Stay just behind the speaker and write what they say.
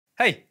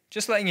Hey,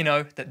 just letting you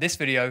know that this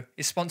video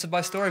is sponsored by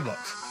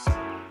Storyblocks.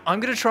 I'm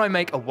gonna try and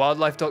make a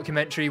wildlife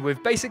documentary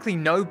with basically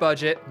no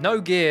budget,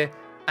 no gear,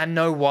 and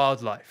no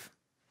wildlife.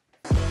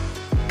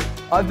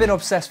 I've been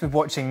obsessed with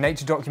watching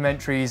nature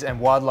documentaries and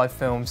wildlife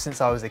films since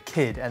I was a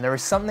kid, and there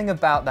is something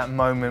about that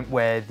moment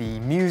where the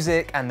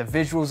music and the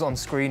visuals on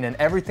screen and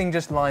everything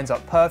just lines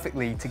up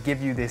perfectly to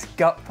give you this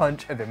gut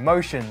punch of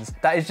emotions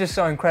that is just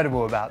so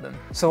incredible about them.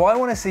 So I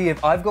want to see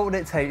if I've got what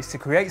it takes to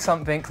create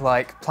something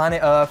like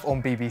Planet Earth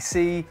on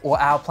BBC or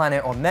Our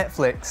Planet on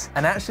Netflix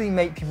and actually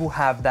make people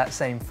have that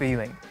same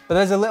feeling. But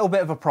there's a little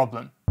bit of a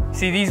problem.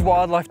 See, these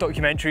wildlife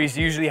documentaries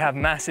usually have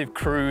massive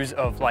crews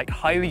of like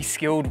highly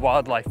skilled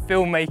wildlife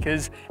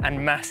filmmakers and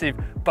massive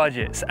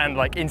budgets and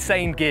like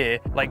insane gear,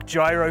 like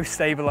gyro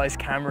stabilized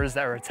cameras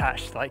that are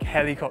attached to like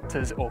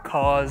helicopters or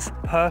cars,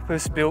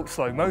 purpose-built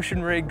slow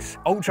motion rigs,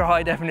 ultra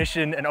high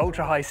definition and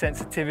ultra high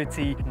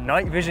sensitivity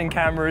night vision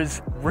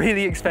cameras,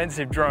 really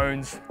expensive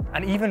drones,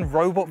 and even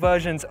robot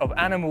versions of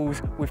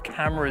animals with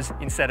cameras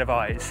instead of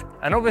eyes.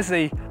 And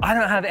obviously, I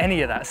don't have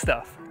any of that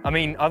stuff. I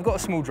mean, I've got a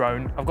small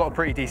drone, I've got a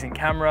pretty decent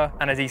camera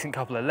and a decent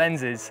couple of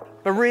lenses,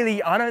 but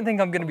really, I don't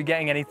think I'm gonna be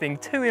getting anything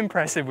too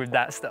impressive with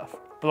that stuff.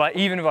 But like,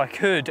 even if I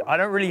could, I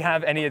don't really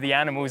have any of the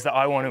animals that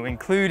I want to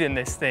include in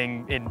this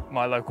thing in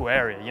my local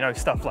area. You know,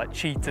 stuff like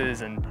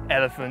cheetahs and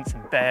elephants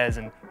and bears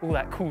and all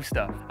that cool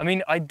stuff. I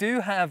mean, I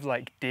do have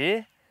like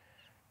deer,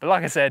 but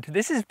like I said,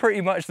 this is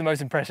pretty much the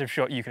most impressive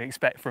shot you can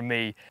expect from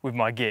me with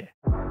my gear.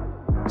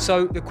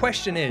 So the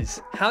question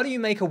is, how do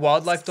you make a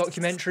wildlife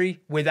documentary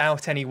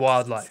without any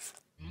wildlife?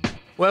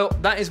 Well,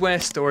 that is where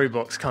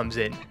Storyblocks comes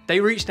in.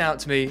 They reached out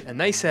to me and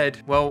they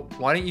said, well,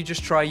 why don't you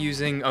just try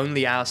using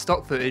only our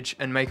stock footage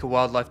and make a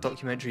wildlife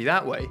documentary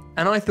that way?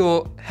 And I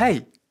thought,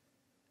 hey,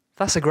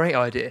 that's a great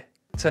idea.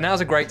 So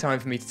now's a great time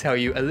for me to tell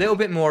you a little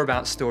bit more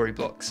about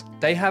Storyblocks.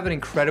 They have an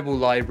incredible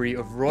library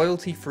of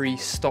royalty-free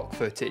stock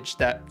footage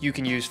that you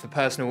can use for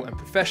personal and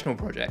professional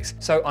projects.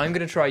 So I'm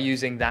gonna try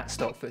using that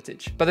stock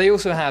footage. But they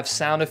also have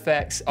sound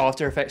effects,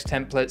 After Effects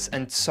templates,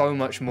 and so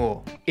much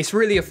more. It's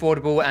really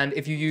affordable, and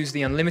if you use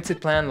the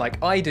unlimited plan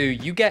like I do,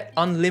 you get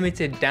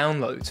unlimited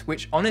downloads,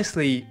 which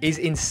honestly is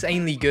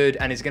insanely good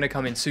and is gonna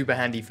come in super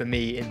handy for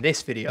me in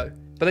this video.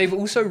 But they've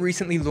also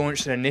recently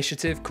launched an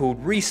initiative called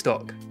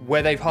Restock,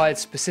 where they've hired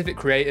specific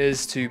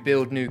creators to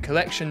build new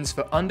collections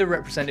for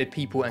underrepresented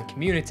people and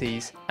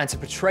communities, and to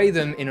portray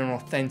them in an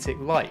authentic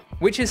light,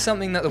 which is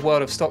something that the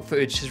world of stock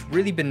footage has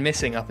really been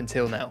missing up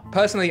until now.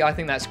 Personally, I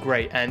think that's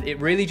great, and it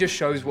really just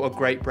shows what a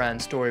great brand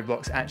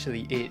Storyblocks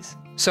actually is.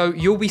 So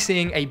you'll be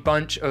seeing a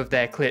bunch of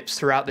their clips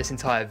throughout this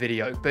entire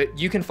video, but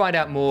you can find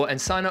out more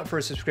and sign up for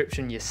a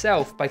subscription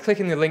yourself by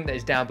clicking the link that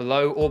is down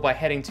below or by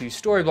heading to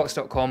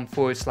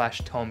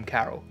storyblocks.com/Tom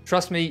Carroll.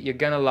 Trust me, you're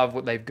gonna love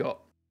what they've got.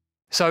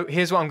 So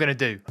here's what I'm gonna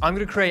do. I'm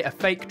gonna create a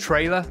fake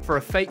trailer for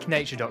a fake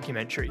nature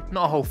documentary.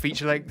 Not a whole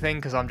feature-length thing,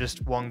 because I'm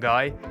just one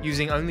guy,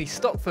 using only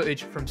stock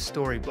footage from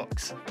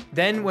Storyblocks.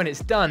 Then when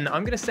it's done,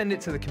 I'm gonna send it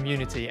to the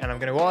community and I'm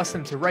gonna ask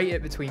them to rate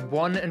it between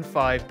 1 and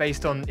 5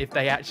 based on if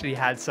they actually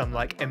had some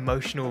like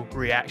emotional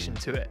reaction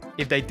to it.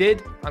 If they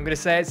did, I'm gonna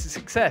say it's a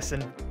success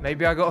and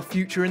maybe I got a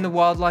future in the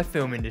wildlife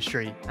film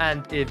industry.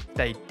 And if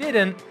they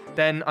didn't,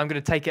 then I'm gonna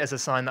take it as a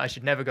sign that I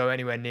should never go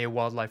anywhere near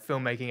wildlife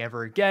filmmaking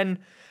ever again,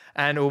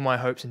 and all my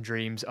hopes and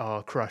dreams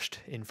are crushed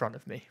in front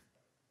of me.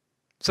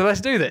 So let's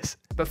do this.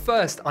 But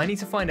first, I need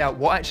to find out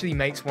what actually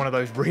makes one of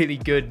those really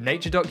good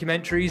nature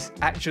documentaries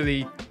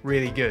actually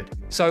really good.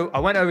 So I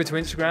went over to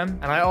Instagram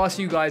and I asked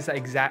you guys that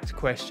exact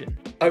question.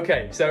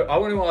 Okay, so I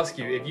want to ask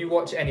you, if you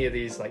watch any of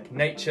these like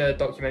nature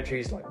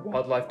documentaries, like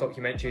wildlife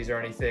documentaries or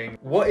anything,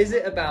 what is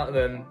it about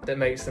them that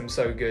makes them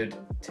so good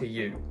to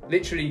you?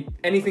 Literally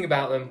anything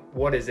about them,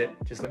 what is it?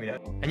 Just let me know.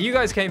 And you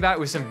guys came back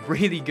with some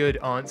really good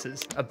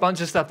answers. A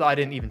bunch of stuff that I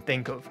didn't even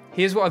think of.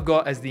 Here's what I've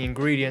got as the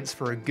ingredients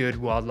for a good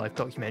wildlife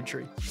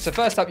documentary. So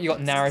first up, you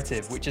got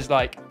narrative, which is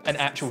like an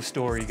actual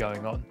story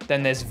going on.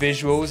 Then there's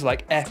visuals,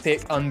 like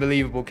epic,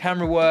 unbelievable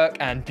camera work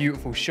and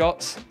beautiful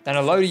shots. Then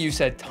a load of you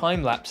said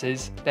time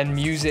lapses, then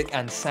music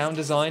and sound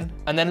design.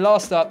 And then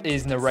last up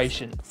is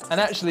narration.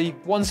 And actually,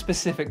 one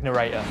specific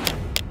narrator.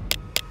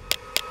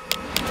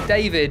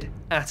 David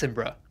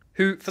Attenborough,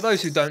 who, for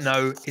those who don't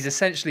know, is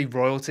essentially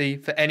royalty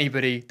for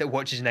anybody that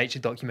watches nature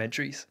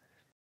documentaries.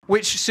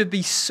 Which should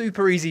be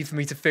super easy for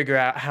me to figure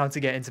out how to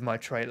get into my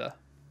trailer.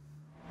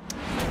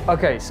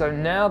 Okay, so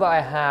now that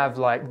I have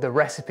like the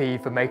recipe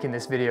for making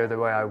this video the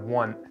way I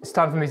want, it's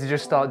time for me to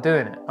just start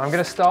doing it. I'm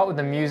gonna start with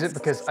the music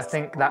because I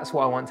think that's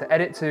what I want to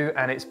edit to,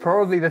 and it's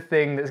probably the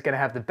thing that's gonna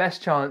have the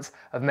best chance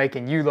of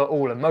making you lot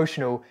all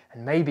emotional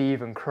and maybe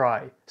even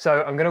cry.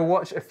 So I'm gonna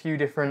watch a few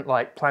different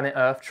like Planet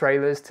Earth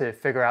trailers to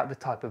figure out the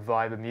type of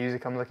vibe of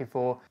music I'm looking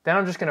for. Then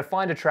I'm just gonna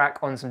find a track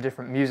on some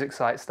different music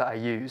sites that I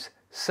use.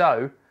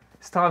 So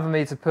it's time for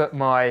me to put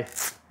my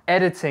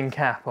editing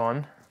cap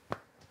on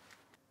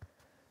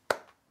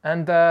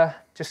and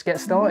just get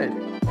started.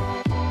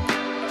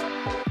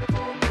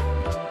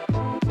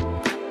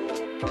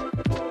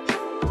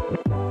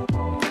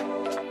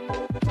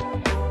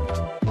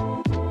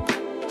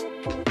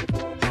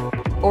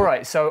 All right.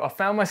 Alright, so I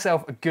found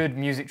myself a good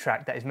music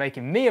track that is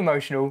making me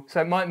emotional,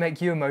 so it might make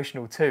you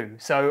emotional too.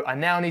 So I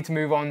now need to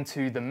move on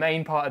to the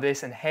main part of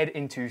this and head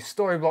into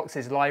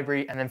Storyblocks'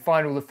 library and then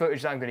find all the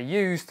footage that I'm going to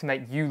use to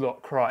make you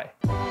lot cry.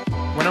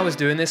 When I was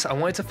doing this, I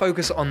wanted to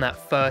focus on that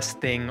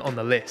first thing on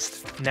the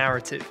list,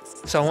 narrative.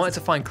 So I wanted to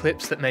find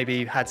clips that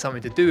maybe had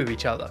something to do with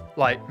each other,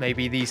 like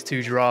maybe these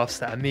two giraffes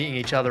that are meeting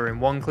each other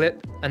in one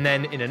clip, and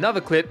then in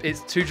another clip,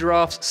 it's two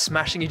giraffes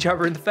smashing each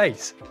other in the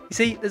face. You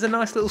see, there's a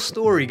nice little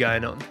story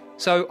going on.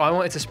 So I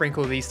wanted to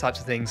sprinkle these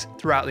types of things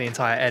throughout the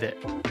entire edit.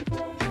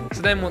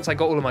 So then once I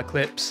got all of my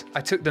clips,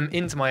 I took them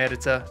into my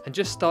editor and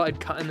just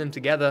started cutting them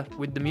together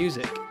with the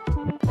music.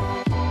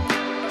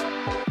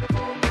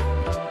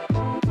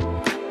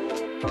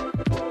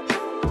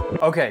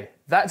 Okay,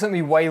 that took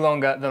me way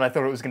longer than I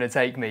thought it was going to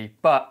take me,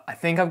 but I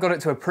think I've got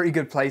it to a pretty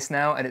good place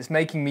now, and it's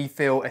making me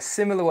feel a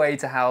similar way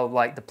to how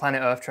like the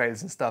Planet Earth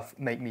trailers and stuff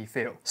make me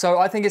feel. So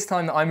I think it's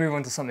time that I move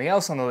on to something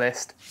else on the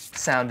list,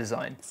 sound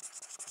design.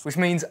 Which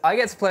means I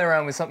get to play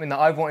around with something that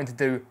I've wanted to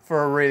do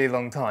for a really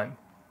long time,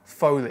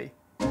 Foley.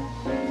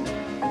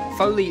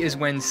 Foley is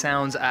when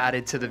sounds are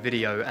added to the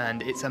video,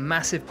 and it's a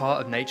massive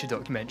part of nature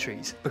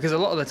documentaries because a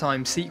lot of the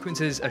time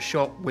sequences are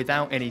shot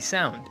without any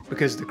sound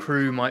because the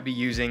crew might be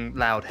using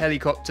loud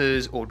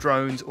helicopters or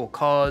drones or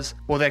cars,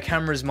 or their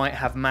cameras might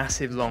have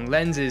massive long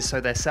lenses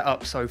so they're set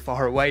up so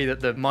far away that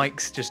the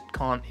mics just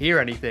can't hear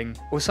anything,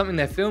 or something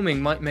they're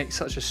filming might make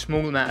such a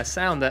small amount of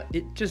sound that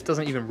it just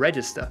doesn't even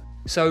register.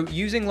 So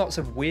using lots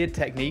of weird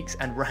techniques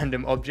and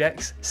random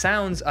objects,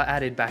 sounds are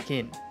added back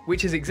in,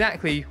 which is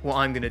exactly what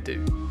I'm going to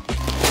do.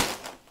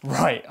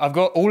 Right, I've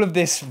got all of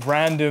this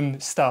random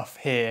stuff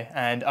here,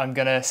 and I'm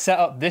gonna set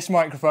up this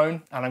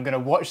microphone and I'm gonna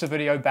watch the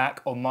video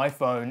back on my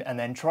phone and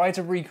then try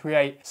to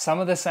recreate some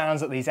of the sounds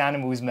that these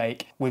animals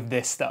make with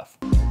this stuff.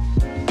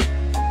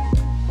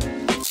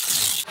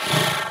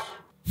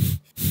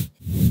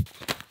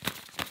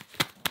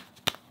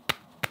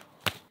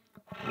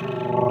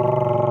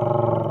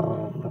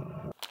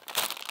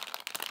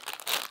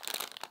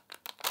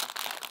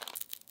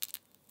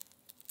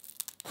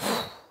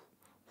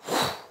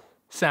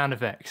 Sound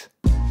effects.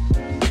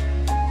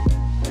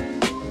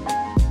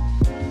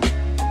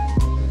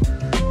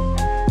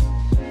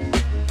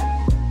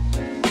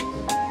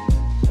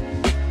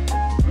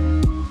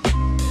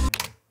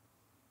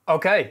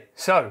 Okay,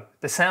 so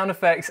the sound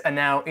effects are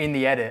now in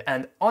the edit,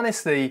 and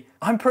honestly,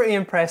 I'm pretty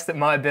impressed at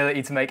my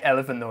ability to make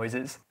elephant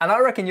noises. And I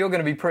reckon you're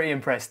going to be pretty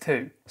impressed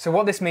too. So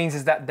what this means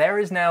is that there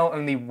is now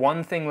only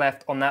one thing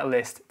left on that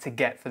list to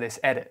get for this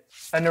edit.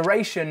 A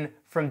narration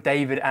from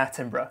David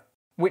Attenborough.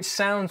 Which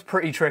sounds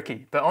pretty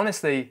tricky, but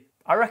honestly,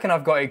 I reckon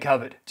I've got it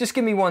covered. Just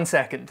give me 1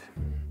 second.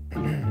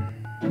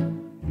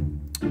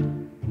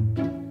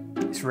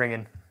 It's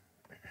ringing.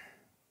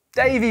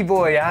 Davey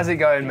boy, how's it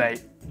going,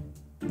 mate?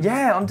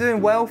 Yeah, I'm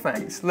doing well,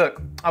 thanks.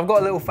 Look, I've got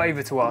a little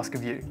favour to ask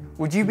of you.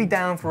 Would you be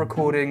down for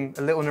recording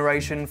a little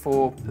narration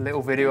for a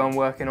little video I'm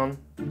working on?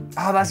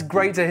 Oh, that's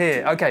great to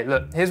hear. Okay,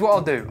 look, here's what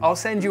I'll do. I'll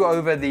send you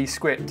over the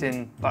script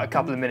in like a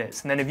couple of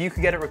minutes, and then if you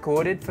could get it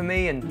recorded for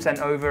me and sent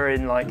over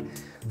in like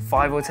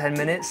 5 or 10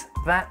 minutes,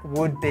 that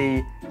would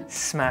be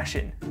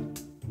smashing.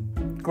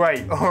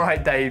 Great, all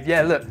right, Dave.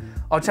 Yeah, look,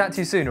 I'll chat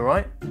to you soon, all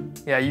right?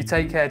 Yeah, you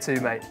take care too,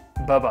 mate.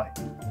 Bye-bye.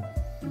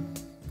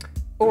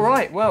 All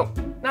right, well,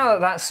 now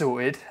that that's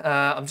sorted,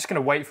 I'm just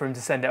gonna wait for him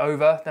to send it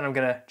over, then I'm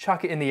gonna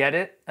chuck it in the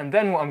edit, and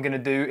then what I'm gonna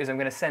do is I'm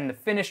gonna send the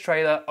finished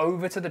trailer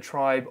over to the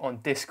tribe on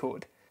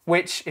Discord.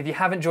 Which, if you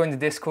haven't joined the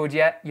Discord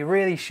yet, you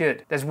really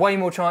should. There's way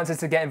more chances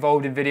to get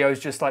involved in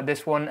videos just like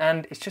this one,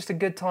 and it's just a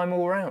good time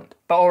all around.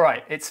 But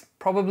alright, it's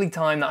probably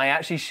time that I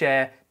actually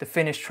share the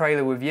finished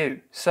trailer with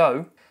you.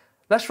 So,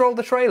 let's roll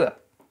the trailer.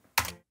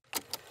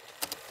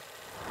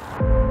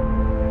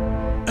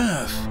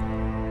 Earth,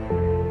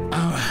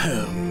 our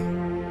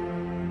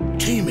home,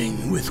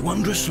 teeming with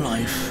wondrous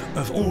life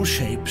of all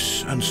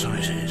shapes and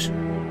sizes.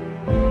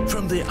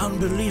 From the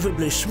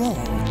unbelievably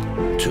small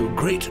to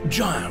great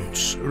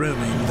giants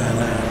roaming their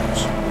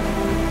lands,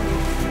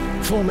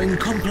 forming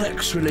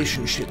complex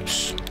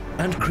relationships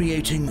and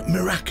creating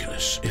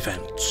miraculous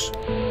events.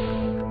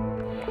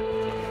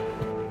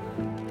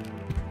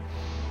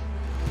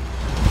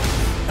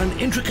 An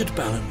intricate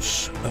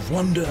balance of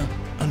wonder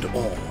and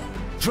awe,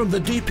 from the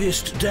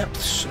deepest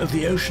depths of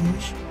the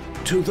oceans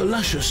to the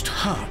lushest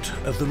heart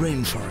of the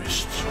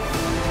rainforests.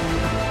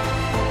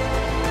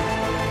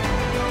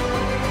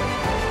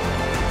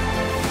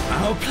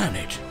 Our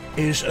planet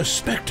is a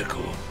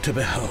spectacle to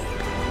behold.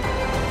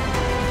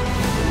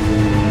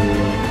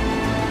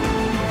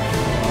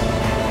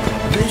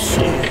 This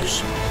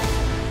is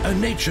a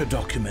nature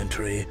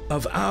documentary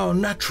of our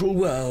natural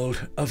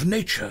world of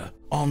nature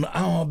on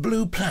our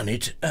blue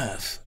planet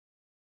Earth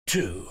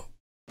 2.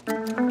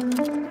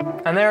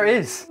 And there it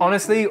is.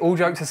 Honestly, all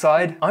jokes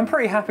aside, I'm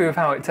pretty happy with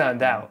how it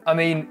turned out. I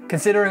mean,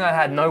 considering I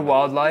had no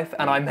wildlife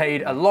and I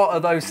made a lot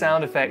of those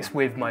sound effects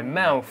with my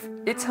mouth,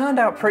 it turned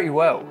out pretty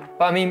well.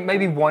 But I mean,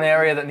 maybe one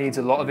area that needs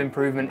a lot of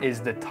improvement is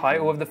the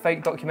title of the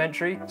fake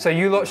documentary. So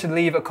you lot should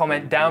leave a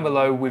comment down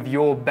below with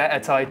your better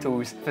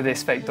titles for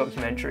this fake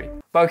documentary.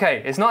 But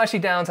okay, it's not actually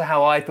down to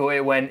how I thought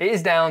it went, it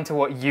is down to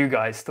what you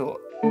guys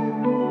thought.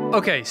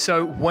 Okay,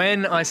 so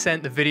when I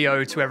sent the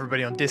video to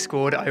everybody on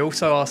Discord, I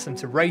also asked them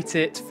to rate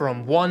it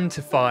from 1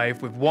 to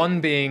 5, with 1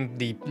 being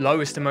the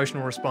lowest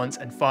emotional response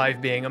and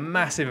 5 being a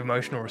massive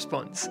emotional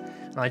response.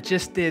 And I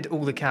just did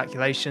all the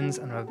calculations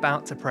and I'm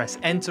about to press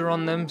enter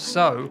on them,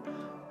 so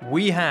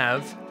we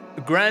have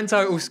a grand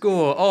total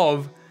score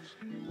of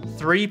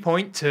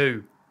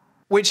 3.2.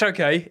 Which,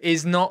 okay,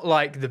 is not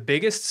like the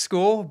biggest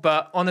score,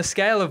 but on a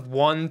scale of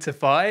 1 to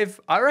 5,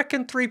 I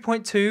reckon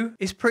 3.2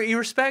 is pretty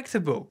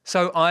respectable.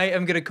 So I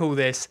am gonna call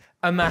this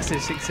a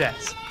massive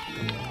success.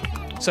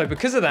 So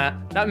because of that,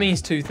 that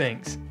means 2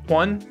 things.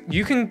 1,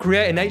 you can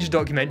create a nature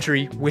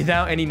documentary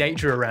without any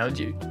nature around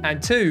you.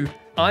 And 2,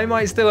 I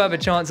might still have a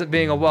chance at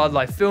being a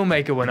wildlife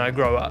filmmaker when I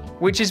grow up,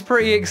 which is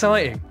pretty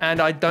exciting. And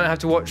I don't have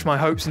to watch my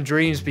hopes and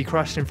dreams be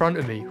crushed in front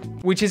of me,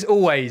 which is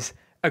always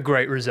a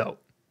great result.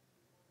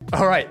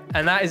 Alright,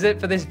 and that is it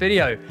for this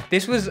video.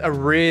 This was a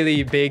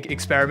really big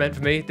experiment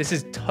for me. This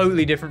is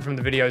totally different from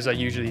the videos I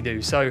usually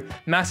do. So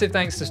massive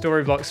thanks to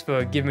Storyblocks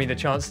for giving me the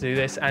chance to do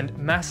this, and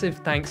massive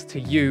thanks to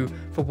you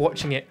for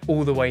watching it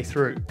all the way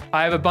through.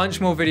 I have a bunch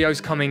more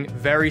videos coming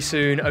very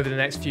soon over the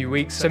next few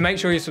weeks, so make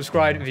sure you're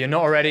subscribed if you're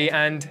not already,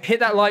 and hit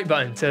that like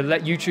button to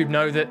let YouTube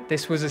know that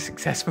this was a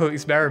successful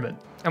experiment.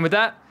 And with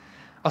that,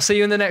 I'll see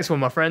you in the next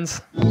one, my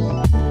friends.